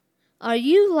Are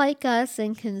you like us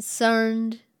and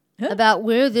concerned about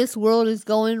where this world is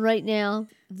going right now?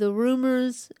 The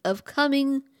rumors of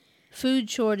coming food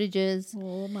shortages.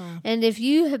 Oh, my. And if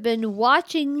you have been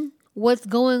watching what's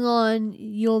going on,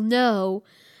 you'll know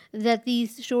that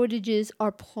these shortages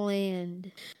are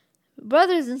planned.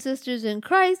 Brothers and sisters in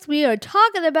Christ, we are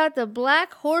talking about the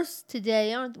black horse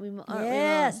today, aren't we?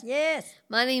 Yes, yes.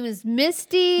 My name is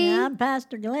Misty. And I'm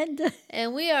Pastor Glenda.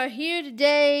 And we are here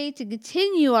today to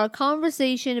continue our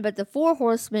conversation about the four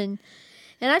horsemen.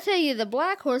 And I tell you, the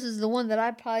black horse is the one that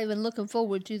I've probably been looking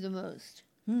forward to the most.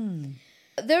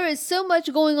 There is so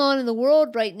much going on in the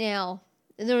world right now.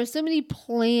 And there are so many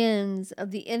plans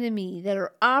of the enemy that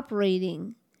are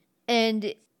operating.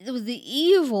 And it was the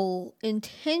evil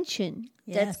intention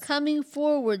that's coming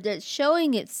forward, that's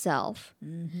showing itself.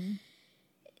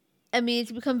 I mean,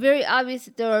 it's become very obvious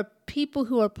that there are people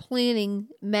who are planning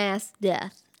mass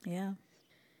death. Yeah.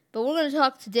 But we're going to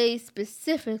talk today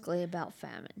specifically about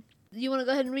famine. You want to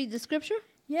go ahead and read the scripture?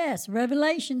 Yes,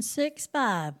 Revelation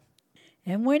 6:5.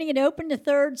 And when he had opened the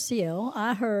third seal,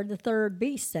 I heard the third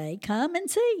beast say, "Come and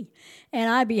see." And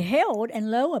I beheld,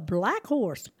 and lo, a black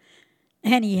horse.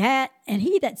 And he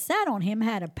that sat on him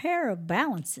had a pair of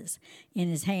balances in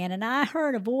his hand. And I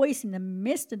heard a voice in the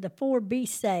midst of the four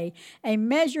beasts say, "A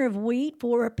measure of wheat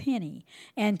for a penny,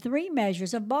 and 3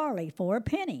 measures of barley for a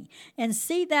penny. And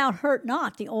see thou hurt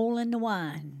not the oil and the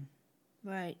wine."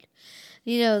 Right.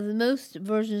 You know, the most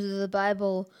versions of the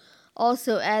Bible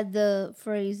also add the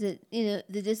phrase that,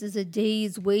 that this is a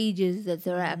day's wages that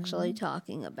they're actually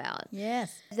talking about.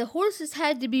 Yes. The horses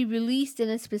had to be released in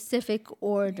a specific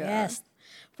order. Yes.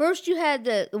 First, you had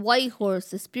the white horse,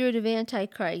 the spirit of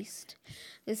Antichrist,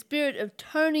 the spirit of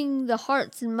turning the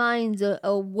hearts and minds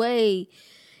away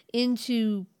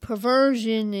into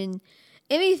perversion and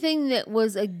anything that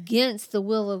was against the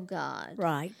will of God.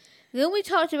 Right. Then we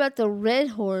talked about the red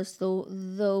horse,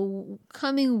 the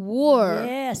coming war.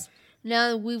 Yes.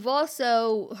 Now, we've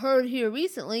also heard here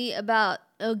recently about,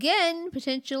 again,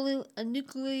 potentially a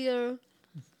nuclear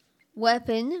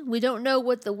weapon. We don't know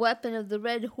what the weapon of the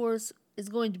red horse is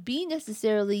going to be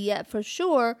necessarily yet for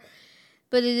sure,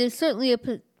 but it is certainly a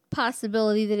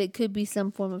possibility that it could be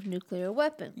some form of nuclear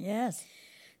weapon. Yes.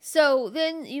 So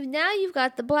then now you've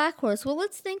got the black horse. Well,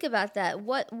 let's think about that.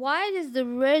 Why did the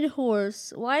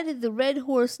red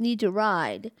horse need to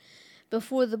ride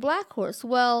before the black horse?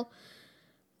 Well,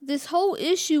 this whole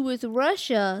issue with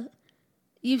Russia,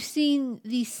 you've seen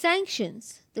these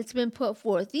sanctions that's been put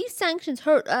forth. These sanctions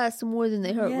hurt us more than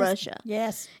they hurt Russia.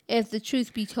 Yes. If the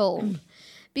truth be told.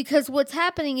 Because what's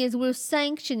happening is we're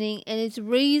sanctioning and it's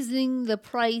raising the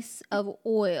price of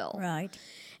oil. Right.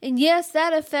 And yes,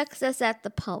 that affects us at the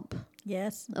pump.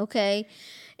 Yes. Okay.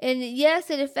 And yes,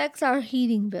 it affects our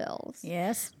heating bills.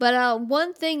 Yes. But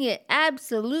one thing it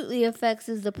absolutely affects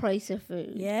is the price of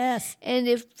food. Yes. And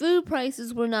if food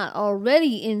prices were not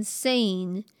already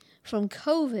insane from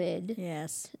COVID,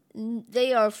 yes,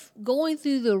 they are going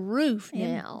through the roof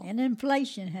now. And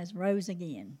inflation has rose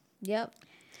again. Yep.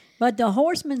 But the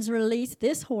horseman's release,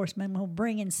 this horseman will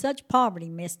bring in such poverty,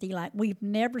 Misty, like we've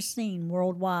never seen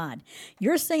worldwide.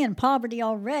 You're seeing poverty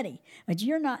already, but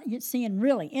you're seeing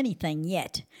really anything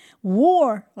yet.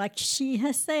 War, like she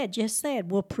has just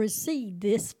said, will precede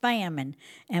this famine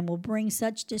and will bring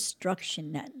such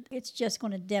destruction that it's just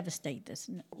going to devastate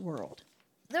this world.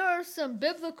 There are some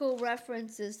biblical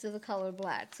references to the color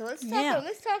black. So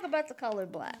let's talk about the color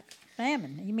black.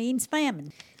 Famine. He means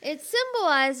famine. It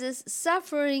symbolizes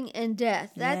suffering and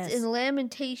death. That's in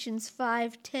Lamentations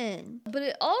 5:10. But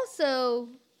it also,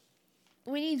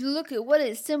 we need to look at what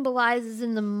it symbolizes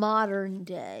in the modern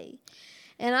day.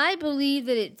 And I believe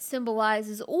that it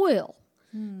symbolizes oil.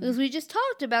 Because we just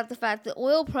talked about the fact that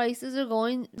oil prices are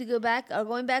going back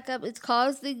up. It's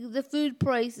caused the food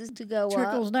prices to go up.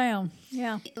 Trickles down.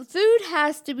 Yeah. Food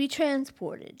has to be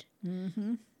transported.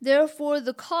 Mm-hmm. Therefore,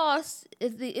 the cost,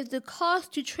 if the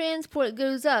cost to transport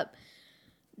goes up,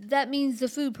 that means the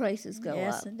food prices go up.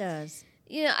 Yes, it does.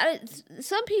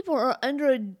 Some people are under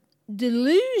a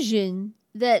delusion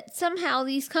that somehow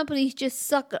these companies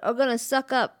are going to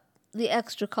suck up the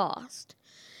extra cost.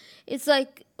 It's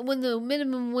like when the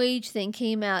minimum wage thing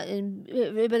came out and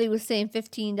everybody was saying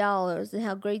 $15 and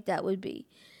how great that would be.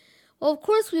 Well, of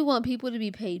course we want people to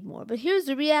be paid more, but here's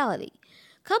the reality.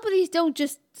 Companies don't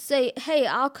just say, "Hey,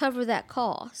 I'll cover that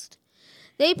cost."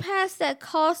 They pass that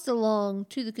cost along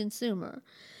to the consumer.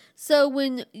 So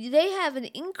when they have an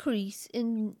increase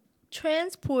in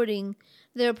transporting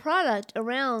their product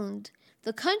around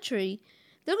the country,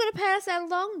 they're going to pass that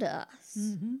along to us.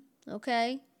 Mm-hmm.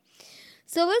 Okay?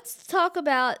 So let's talk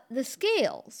about the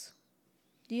scales.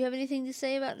 Do you have anything to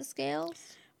say about the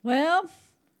scales? Well,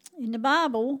 in the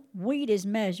Bible, wheat is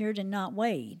measured and not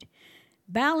weighed.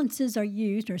 Balances are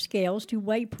used or scales to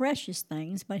weigh precious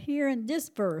things, but here in this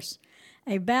verse,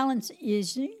 a balance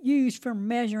is used for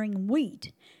measuring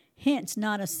wheat. Hence,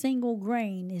 not a single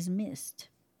grain is missed.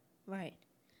 Right.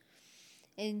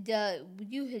 And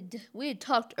we had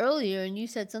talked earlier, and you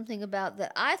said something about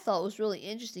that I thought was really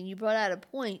interesting. You brought out a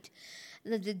point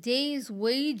that the day's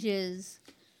wages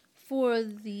for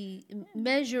the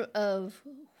measure of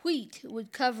wheat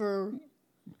would cover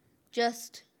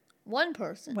just one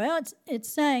person. Well, it's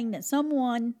saying that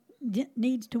someone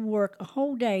needs to work a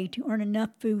whole day to earn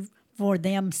enough food for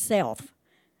themselves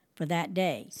for that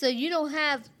day. So you don't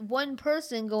have one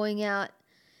person going out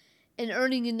and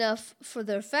earning enough for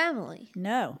their family.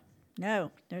 No,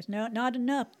 there's not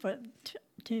enough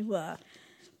to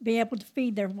be able to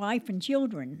feed their wife and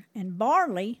children. And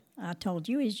barley, I told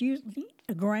you, is usually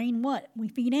a grain what we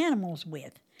feed animals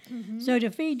with. Mm-hmm. So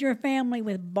to feed your family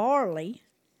with barley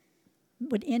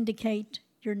would indicate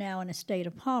you're now in a state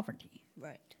of poverty.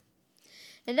 Right.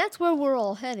 And that's where we're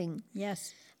all heading.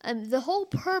 Yes. The whole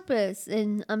purpose,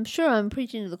 and I'm sure I'm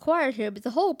preaching to the choir here, but the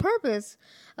whole purpose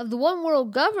of the one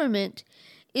world government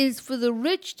is for the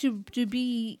rich to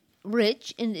be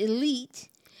rich and elite,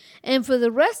 and for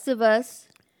the rest of us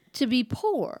to be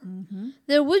poor. Mm-hmm.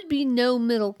 There would be no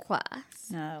middle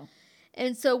class. No.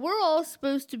 And so we're all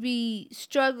supposed to be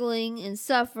struggling and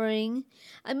suffering.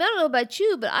 I mean, I don't know about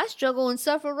you, but I struggle and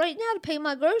suffer right now to pay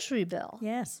my grocery bill.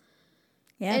 Yes.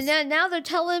 Yes. And now they're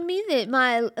telling me that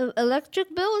my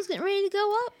electric bill is getting ready to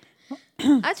go up.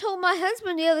 I told my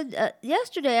husband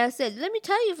yesterday, I said, let me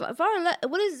tell you, if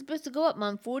what is it supposed to go up,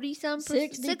 Mom? 40-some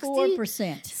percent?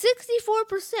 64%.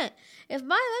 64%. If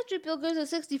my electric bill goes to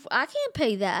 64, I can't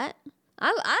pay that.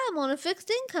 I'm on a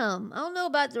fixed income. I don't know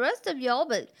about the rest of y'all,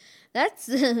 but that's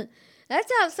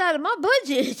outside of my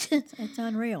budget. It's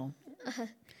unreal.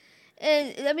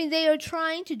 And, I mean, they are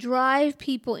trying to drive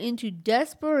people into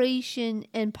desperation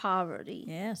and poverty.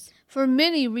 Yes. For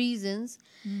many reasons.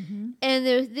 Mm-hmm. And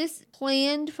there's this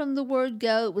planned from the word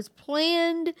go. It was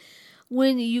planned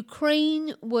when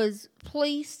Ukraine was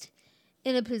placed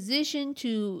in a position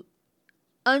to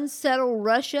unsettle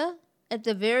Russia at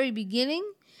the very beginning.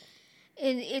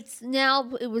 And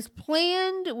it was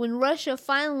planned when Russia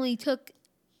finally took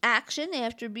action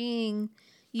after being...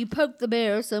 You poke the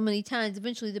bear so many times,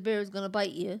 eventually the bear is going to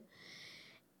bite you.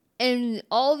 And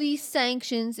all these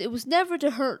sanctions, it was never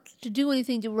to do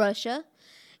anything to Russia.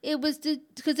 It was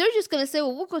because they're just going to say,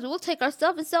 well, we'll take our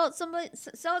stuff and sell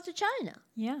it to China.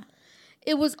 Yeah.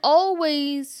 It was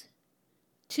always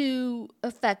to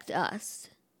affect us,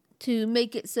 to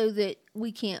make it so that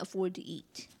we can't afford to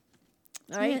eat.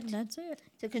 All right? That's it.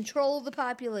 To control the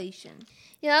population.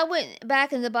 I went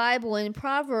back in the Bible, and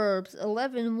Proverbs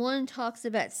 11:1 talks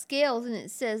about scales, and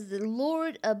it says, the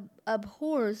Lord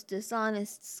abhors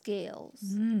dishonest scales.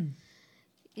 Mm.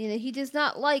 He does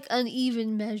not like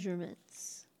uneven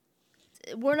measurements.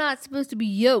 We're not supposed to be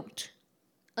yoked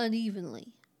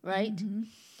unevenly, right? Mm-hmm.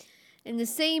 And the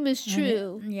same is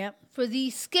true for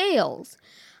these scales.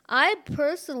 I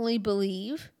personally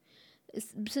believe,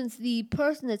 since the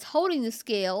person that's holding the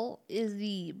scale is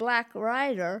the black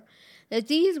rider, that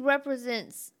these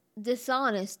represents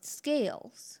dishonest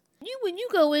scales. When you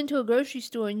go into a grocery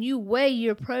store and you weigh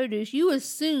your produce, you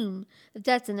assume that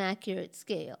that's an accurate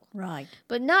scale. Right.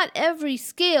 But not every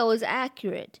scale is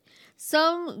accurate.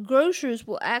 Some grocers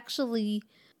will actually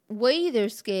weigh their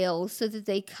scales so that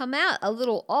they come out a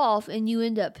little off and you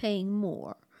end up paying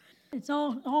more. It's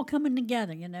all coming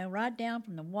together, right down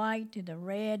from the white to the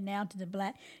red, now to the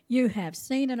black. You have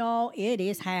seen it all. It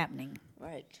is happening.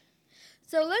 Right.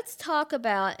 So let's talk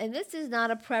about, and this is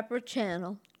not a prepper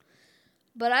channel,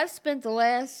 but I've spent the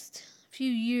last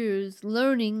few years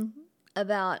learning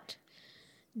about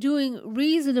doing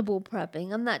reasonable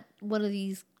prepping. I'm not one of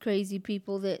these crazy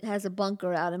people that has a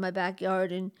bunker out in my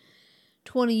backyard and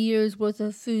 20 years worth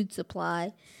of food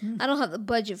supply. I don't have the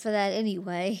budget for that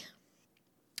anyway.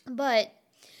 But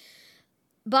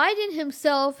Biden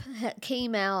himself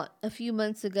came out a few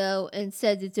months ago and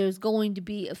said that there's going to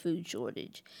be a food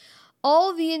shortage.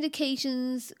 All the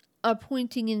indications are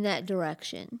pointing in that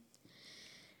direction.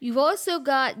 You've also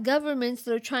got governments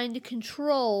that are trying to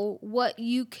control what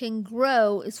you can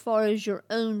grow as far as your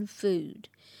own food.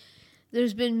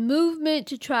 There's been movement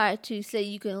to try to say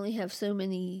you can only have so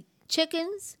many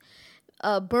chickens,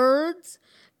 birds,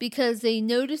 because they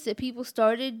noticed that people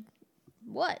started,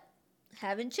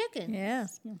 having chickens.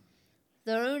 Yes.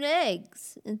 Their own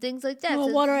eggs and things like that.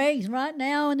 Well, what are eggs right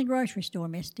now in the grocery store,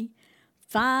 Misty?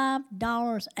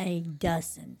 $5 a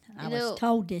dozen. I was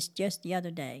told this just the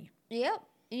other day. Yep.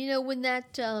 When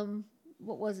that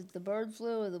what was it, the bird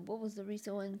flu, or what was the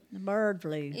recent one? The bird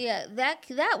flu. Yeah,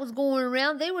 that was going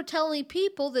around. They were telling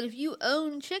people that if you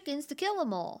own chickens, to kill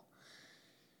them all.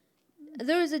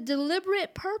 There's a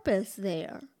deliberate purpose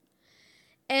there.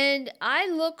 And I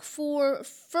look for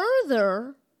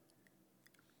further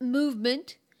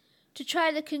movement to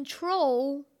try to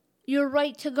control your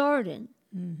right to garden,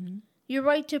 your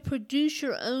right to produce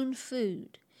your own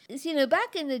food. You know,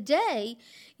 back in the day,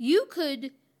 you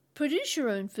could produce your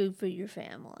own food for your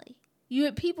family.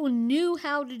 People knew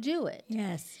how to do it.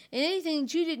 Yes. And anything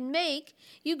that you didn't make,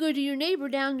 you go to your neighbor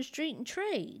down the street and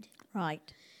trade.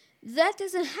 Right. That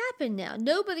doesn't happen now.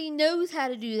 Nobody knows how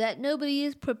to do that. Nobody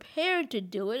is prepared to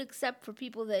do it, except for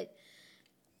people that,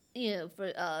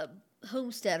 for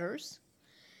homesteaders.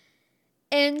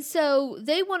 And so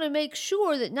they want to make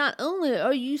sure that not only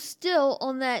are you still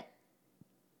on that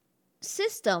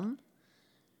system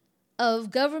of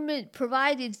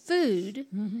government-provided food,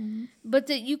 but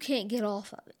that you can't get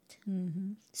off of it.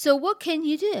 So what can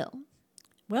you do?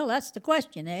 Well, that's the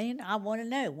question, eh? I want to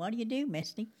know. What do you do,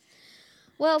 Misty?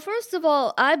 Well, first of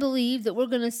all, I believe that we're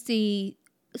going to see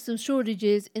some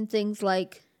shortages in things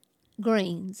like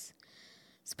grains,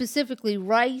 specifically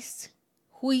rice,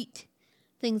 wheat,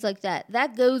 things like that.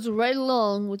 That goes right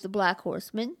along with the Black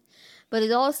Horseman, but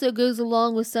it also goes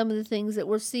along with some of the things that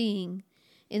we're seeing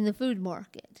in the food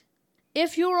market.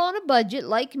 If you're on a budget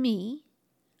like me,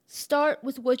 start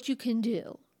with what you can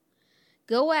do.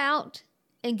 Go out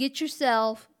and get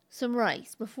yourself some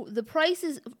rice. The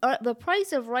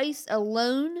price of rice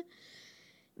alone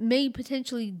may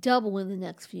potentially double in the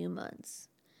next few months.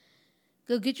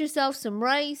 Go get yourself some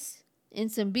rice and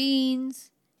some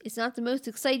beans. It's not the most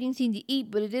exciting thing to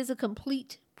eat, but it is a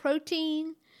complete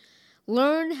protein.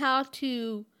 Learn how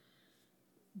to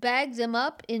bag them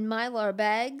up in Mylar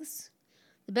bags.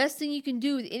 The best thing you can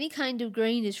do with any kind of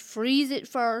grain is freeze it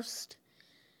first.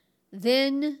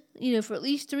 Then, for at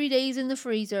least 3 days in the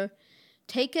freezer.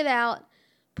 Take it out,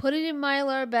 put it in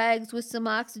Mylar bags with some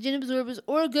oxygen absorbers,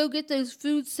 or go get those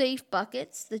food-safe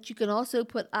buckets that you can also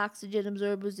put oxygen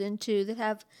absorbers into that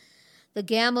have the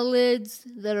gamma lids,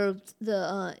 that are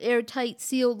the airtight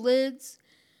sealed lids,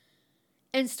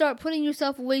 and start putting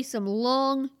yourself away some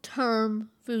long-term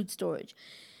food storage.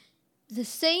 The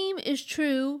same is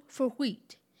true for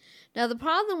wheat. Now, the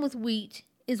problem with wheat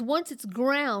is once it's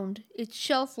ground, its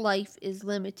shelf life is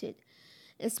limited,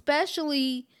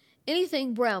 especially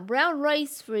anything brown. Brown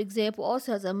rice, for example,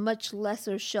 also has a much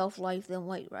lesser shelf life than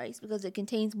white rice because it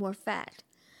contains more fat.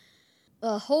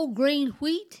 Whole grain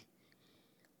wheat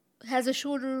has a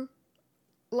shorter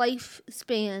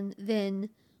lifespan than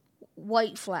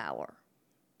white flour.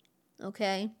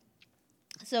 Okay?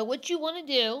 So what you want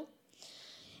to do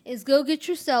is go get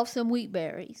yourself some wheat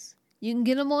berries. You can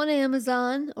get them on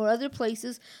Amazon or other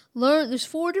places. There's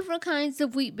 4 different kinds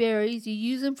of wheat berries. You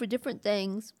use them for different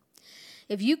things.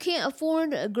 If you can't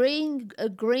afford a grain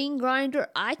grinder,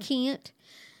 I can't.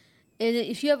 And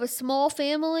if you have a small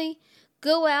family,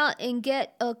 go out and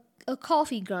get a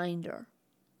coffee grinder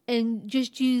and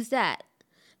just use that.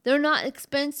 They're not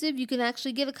expensive. You can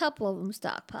actually get a couple of them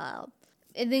stockpiled.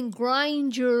 And then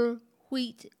grind your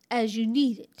wheat as you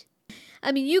need it.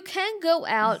 I mean, you can go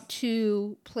out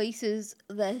to places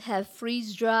that have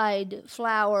freeze-dried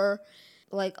flour,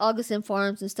 like Augustin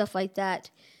Farms and stuff like that.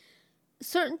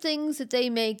 Certain things that they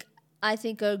make, I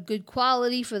think, are good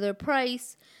quality for their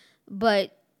price.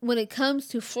 But when it comes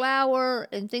to flour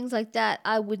and things like that,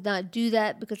 I would not do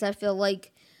that because I feel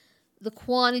like the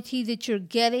quantity that you're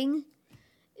getting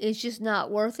is just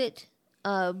not worth it.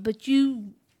 But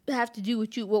you have to do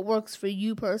what works for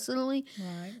you personally.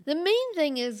 Right. The main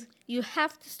thing is you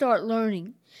have to start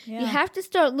learning. Yeah. You have to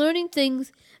start learning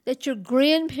things that your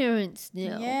grandparents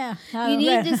knew. Yeah. You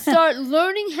need to start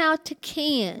learning how to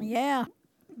can. Yeah.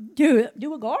 Do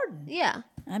a garden. Yeah.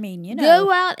 I mean,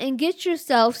 Go out and get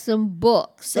yourself some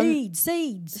books.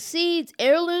 Seeds.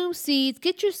 Heirloom seeds.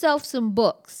 Get yourself some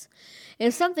books.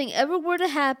 If something ever were to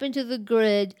happen to the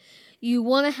grid, you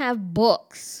want to have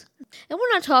books. And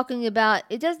we're not talking about,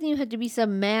 it doesn't even have to be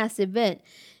some mass event.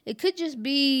 It could just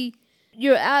be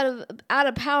you're out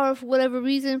of power for whatever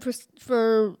reason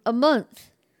for a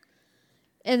month.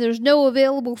 And there's no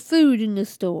available food in the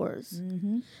stores.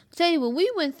 Mm-hmm. I'll tell you, when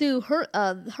we went through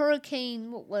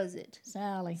Hurricane, what was it?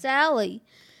 Sally.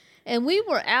 And we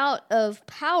were out of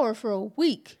power for a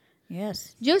week.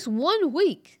 Yes. Just 1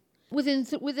 week. Within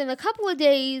a couple of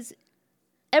days,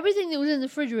 everything that was in the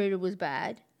refrigerator was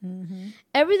bad. Mm-hmm.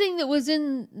 Everything that was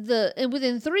and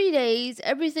within 3 days,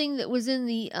 everything that was in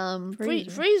the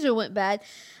freezer went bad.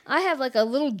 I have like a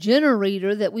little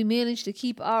generator that we managed to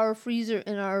keep our freezer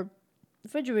and our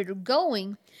refrigerator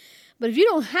going, But if you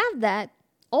don't have that,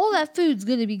 all that food's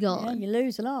going to be Yeah, gone. you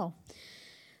lose it all.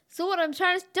 So what I'm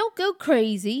trying to, don't go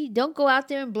crazy. Don't go out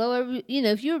there and blow every,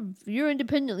 if you're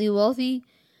independently wealthy,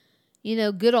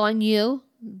 good on you.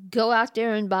 Go out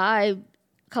there and buy a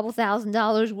couple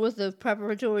 $1,000s worth of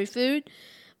preparatory food.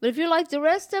 But if you're like the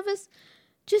rest of us,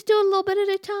 just do a little bit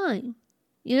at a time.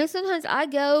 Sometimes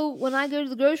when I go to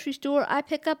the grocery store, I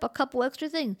pick up a couple extra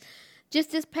things.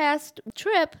 Just this past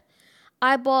trip,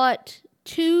 I bought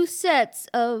 2 sets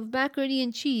of macaroni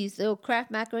and cheese, the old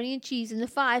Kraft macaroni and cheese in the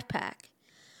 5-pack.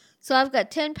 So I've got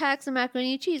 10 packs of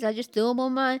macaroni and cheese. I just throw them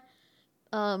on my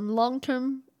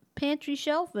long-term pantry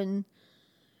shelf, and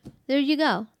there you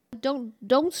go.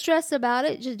 Don't stress about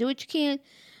it. Just do what you can.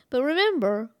 But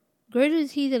remember, greater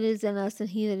is he that is in us than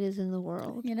he that is in the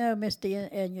world. Misty,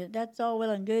 and that's all well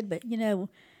and good, but,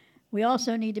 we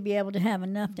also need to be able to have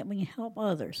enough that we can help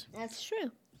others. That's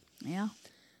true. Yeah.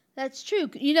 That's true.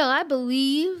 I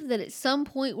believe that at some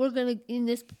point we're going to, in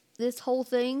this whole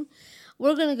thing,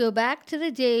 we're going to go back to the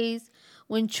days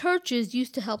when churches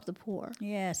used to help the poor.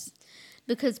 Yes.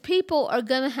 Because people are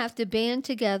going to have to band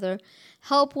together,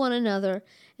 help one another,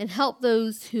 and help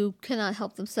those who cannot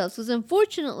help themselves. Because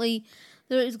unfortunately,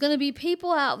 there is going to be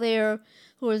people out there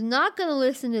who are not going to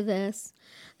listen to this,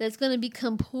 that's going to be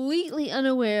completely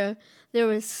unaware.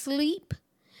 They're asleep.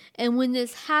 And when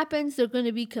this happens, they're going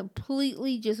to be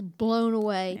completely just blown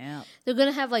away. Yeah. They're going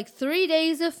to have like 3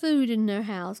 days of food in their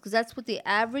house because that's what the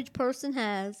average person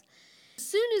has. As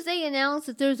soon as they announce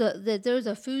that there's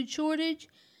a food shortage,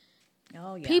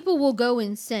 Oh, yeah. people will go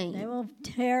insane. They will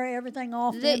tear everything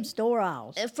off them store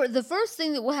aisles. For the first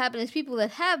thing that will happen is people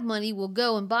that have money will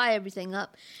go and buy everything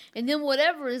up. And then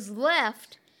whatever is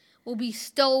left will be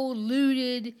stole,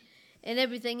 looted, and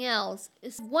everything else.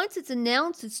 Once it's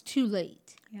announced, it's too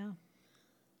late. Yeah.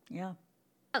 Yeah.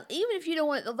 Even if you don't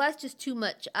want, that's just too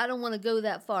much. I don't want to go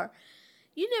that far.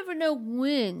 You never know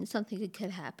when something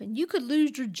could happen. You could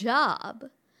lose your job,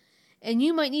 and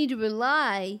you might need to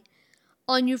rely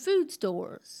on your food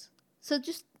stores. So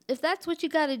just, if that's what you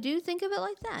got to do, think of it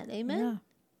like that. Amen?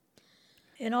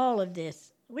 Yeah. In all of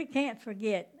this, we can't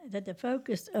forget that the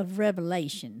focus of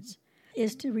Revelations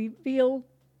is to reveal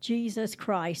Jesus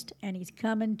Christ, and he's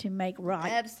coming to make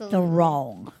right the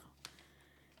wrong,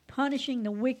 punishing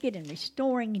the wicked and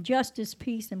restoring justice,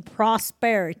 peace, and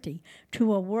prosperity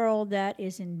to a world that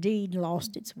is indeed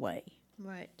lost its way.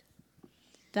 Right.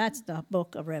 That's the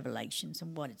book of Revelations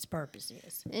and what its purpose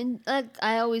is. And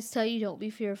I always tell you, don't be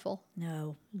fearful.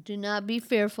 No. Do not be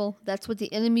fearful. That's what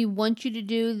the enemy wants you to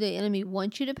do. The enemy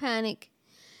wants you to panic.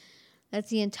 That's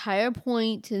the entire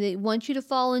point. They want you to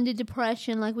fall into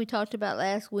depression like we talked about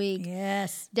last week.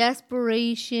 Yes.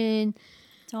 Desperation.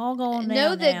 It's all going down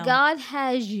Know that now. God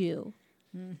has you.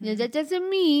 Mm-hmm. Now, that doesn't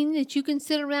mean that you can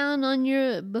sit around on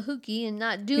your bahookie and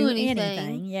not do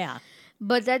anything. Yeah.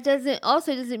 But that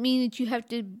doesn't mean that you have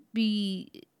to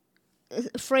be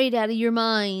afraid out of your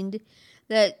mind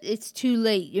that it's too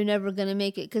late. You're never going to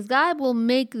make it. Because God will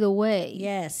make the way.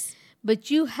 Yes.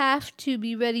 But you have to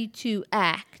be ready to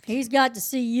act. He's got to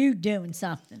see you doing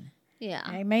something. Yeah.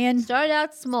 Amen. Start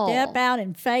out small. Step out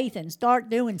in faith and start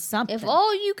doing something. If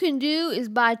all you can do is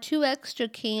buy 2 extra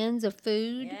cans of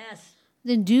food, Yes.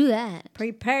 then do that.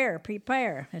 Prepare.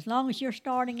 As long as you're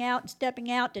starting out and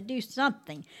stepping out to do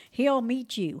something, he'll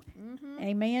meet you. Mm-hmm.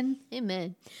 Amen.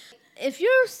 Amen. If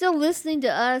you're still listening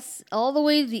to us all the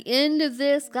way to the end of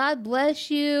this, God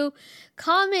bless you.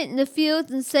 Comment in the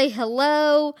fields and say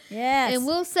hello. Yes. And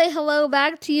we'll say hello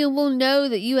back to you, and we'll know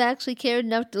that you actually cared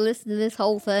enough to listen to this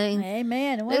whole thing.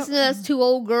 Amen. Well, Listen to us 2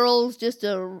 old girls just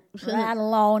to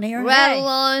rattle on here. rattle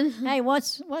on. Hey,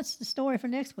 what's the story for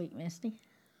next week, Misty?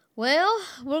 Well,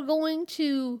 we're going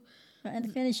to Trying to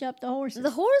finish up the horses. the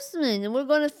horsemen, and we're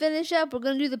going to finish up. We're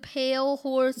going to do the pale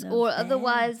horse, or pale.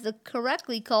 otherwise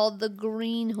correctly called the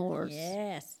green horse.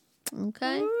 Yes.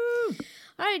 Okay. Woo.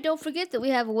 All right, don't forget that we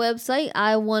have a website,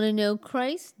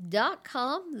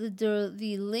 iwannaknowchrist.com.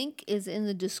 The link is in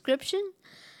the description.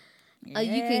 You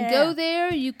can go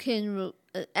there. You can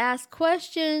ask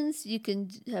questions. You can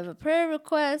have a prayer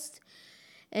request.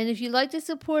 And if you'd like to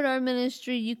support our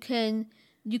ministry, you can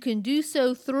do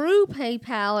so through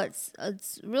PayPal.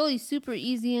 It's really super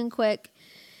easy and quick.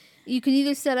 You can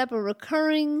either set up a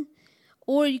recurring,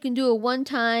 or you can do a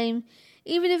one-time.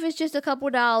 Even if it's just a couple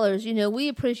dollars, we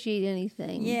appreciate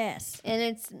anything. Yes.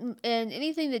 And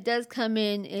anything that does come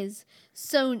in is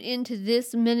sown into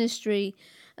this ministry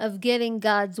of getting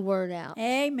God's word out.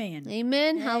 Amen.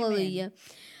 Amen. Hallelujah.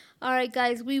 All right,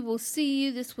 guys, we will see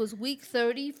you. This was week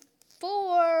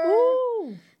 34.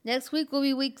 Ooh. Next week will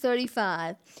be week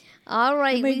 35. All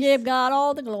right. And we give God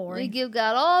all the We glory. give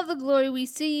God all the glory. We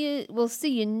see you. We'll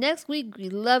see you next week. We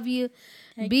love you.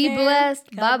 Take Be care.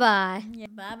 blessed. God- Bye-bye. Yeah,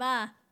 bye-bye.